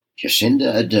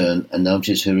Jacinda Arden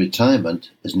announces her retirement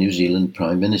as New Zealand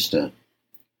Prime Minister,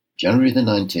 January the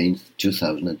 19th,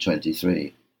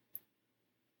 2023.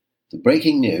 The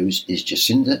breaking news is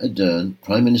Jacinda Arden,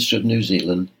 Prime Minister of New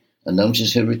Zealand,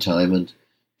 announces her retirement,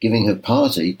 giving her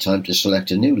party time to select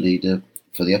a new leader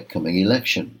for the upcoming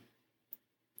election.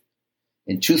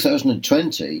 In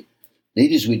 2020,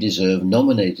 Leaders We Deserve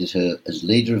nominated her as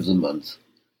Leader of the Month,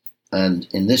 and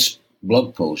in this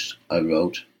blog post I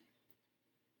wrote,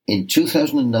 in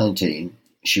 2019,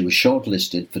 she was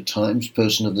shortlisted for Times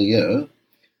Person of the Year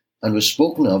and was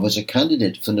spoken of as a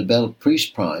candidate for the Nobel Peace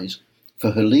Prize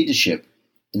for her leadership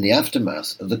in the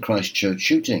aftermath of the Christchurch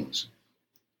shootings.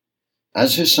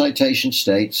 As her citation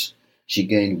states, she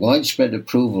gained widespread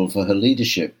approval for her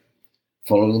leadership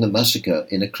following the massacre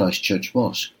in a Christchurch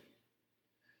mosque.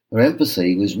 Her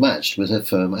empathy was matched with her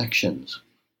firm actions.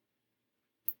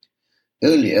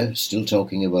 Earlier, still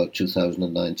talking about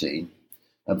 2019,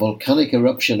 a volcanic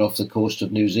eruption off the coast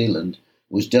of New Zealand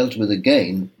was dealt with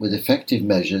again with effective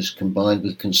measures combined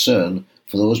with concern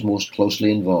for those most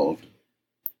closely involved.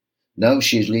 Now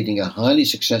she is leading a highly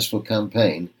successful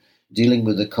campaign dealing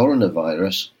with the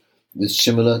coronavirus with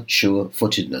similar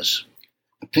sure-footedness.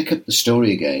 I pick up the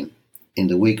story again in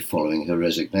the week following her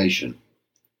resignation.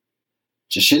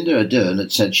 Jacinda Arden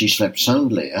had said she slept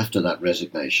soundly after that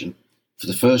resignation for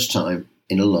the first time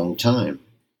in a long time.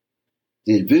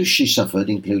 The abuse she suffered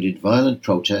included violent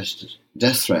protests,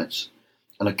 death threats,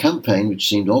 and a campaign which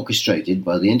seemed orchestrated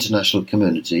by the international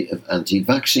community of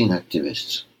anti-vaccine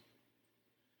activists.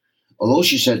 Although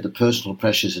she said the personal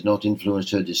pressures had not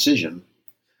influenced her decision,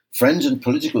 friends and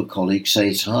political colleagues say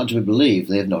it's hard to believe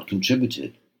they have not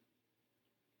contributed.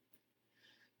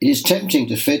 It is tempting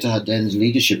to fit Arden's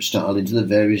leadership style into the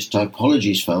various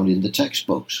typologies found in the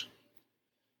textbooks.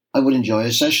 I would enjoy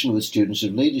a session with students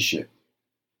of leadership.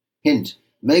 Hint,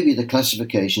 maybe the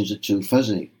classifications are too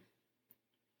fuzzy.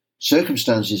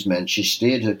 Circumstances meant she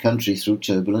steered her country through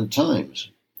turbulent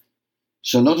times.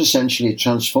 So not essentially a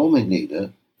transforming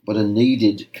leader, but a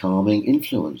needed calming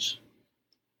influence.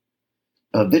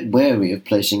 I'm a bit wary of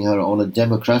placing her on a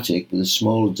democratic with a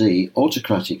small d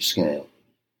autocratic scale.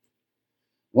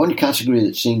 One category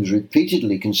that seems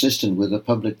repeatedly consistent with a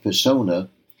public persona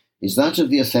is that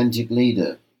of the authentic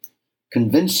leader,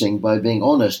 convincing by being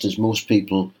honest as most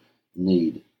people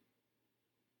need.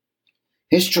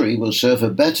 History will serve her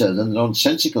better than the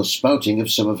nonsensical spouting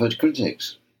of some of her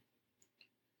critics.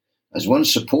 As one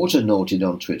supporter noted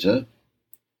on Twitter,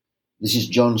 this is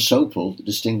John Sopel, the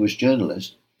distinguished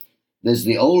journalist, there's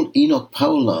the old Enoch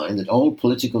Powell line that all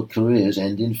political careers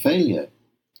end in failure.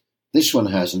 This one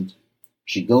hasn't.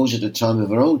 She goes at a time of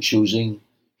her own choosing,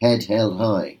 head held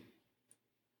high.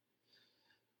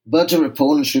 But her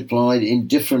opponents replied in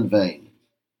different vein.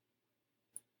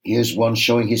 Here's one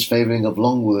showing his favouring of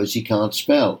long words he can't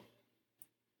spell.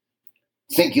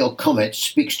 Think your comment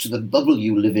speaks to the bubble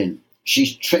you live in.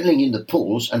 She's trailing in the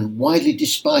polls and widely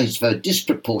despised for her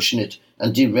disproportionate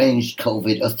and deranged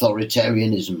COVID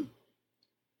authoritarianism.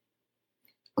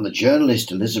 And the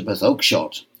journalist Elizabeth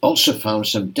Oakeshott also found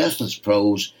some deathless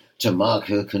prose to mark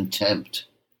her contempt.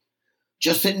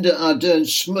 Jacinda Arden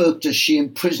smirked as she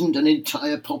imprisoned an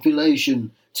entire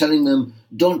population, telling them,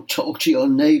 don't talk to your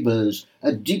neighbours,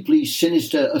 a deeply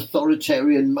sinister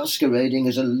authoritarian masquerading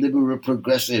as a liberal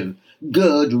progressive.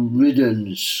 Good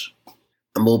riddance.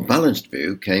 A more balanced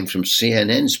view came from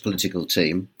CNN's political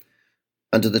team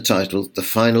under the title The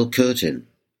Final Curtain.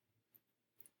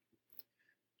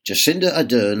 Jacinda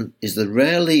Arden is the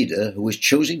rare leader who is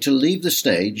choosing to leave the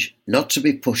stage, not to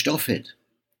be pushed off it.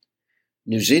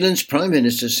 New Zealand's Prime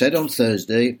Minister said on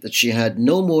Thursday that she had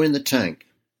no more in the tank.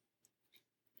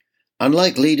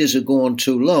 Unlike leaders who go on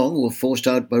too long, who are forced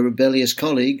out by rebellious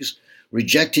colleagues,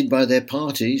 rejected by their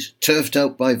parties, turfed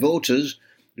out by voters,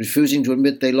 refusing to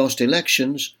admit they lost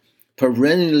elections,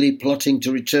 perennially plotting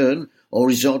to return or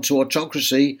resort to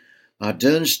autocracy,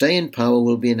 Arden's stay in power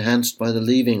will be enhanced by the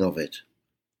leaving of it.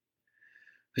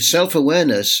 Her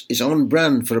self-awareness is on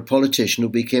brand for a politician who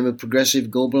became a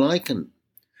progressive global icon.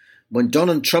 When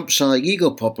Donald Trump's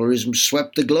ego-populism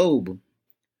swept the globe.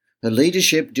 Her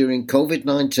leadership during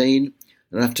COVID-19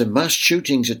 and after mass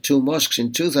shootings at two mosques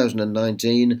in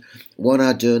 2019 won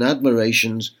Arden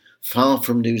admirations far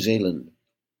from New Zealand.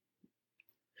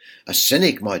 A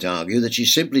cynic might argue that she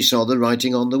simply saw the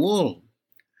writing on the wall.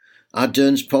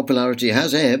 Arden's popularity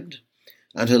has ebbed,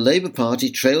 and her Labour Party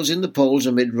trails in the polls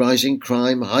amid rising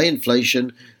crime, high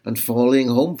inflation and falling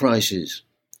home prices.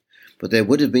 But there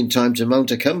would have been time to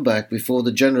mount a comeback before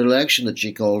the general election that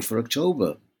she called for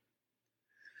October.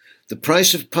 The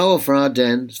price of power for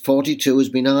Arden, 42, has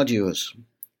been arduous.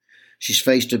 She's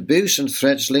faced abuse and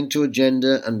threats linked to her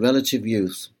gender and relative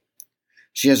youth.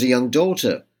 She has a young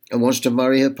daughter and wants to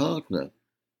marry her partner.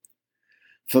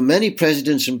 For many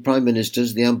presidents and prime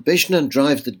ministers, the ambition and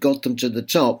drive that got them to the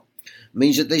top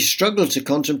means that they struggle to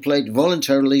contemplate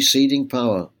voluntarily ceding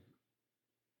power.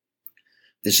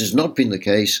 This has not been the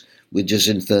case with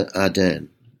Jacinda Arden.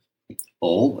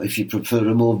 Or, if you prefer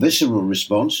a more visceral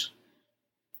response,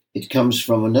 it comes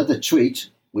from another tweet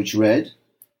which read,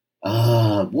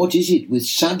 what is it with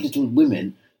sad little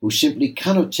women who simply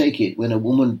cannot take it when a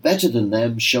woman better than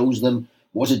them shows them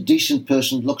what a decent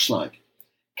person looks like?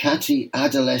 Catty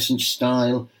adolescent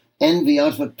style, envy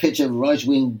out of a pit of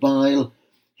right-wing bile.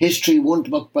 History won't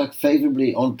look back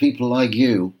favourably on people like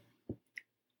you.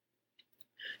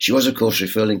 She was, of course,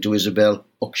 referring to Isabel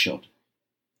Oakeshott.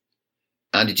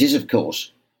 And it is, of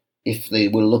course, if they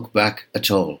will look back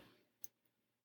at all.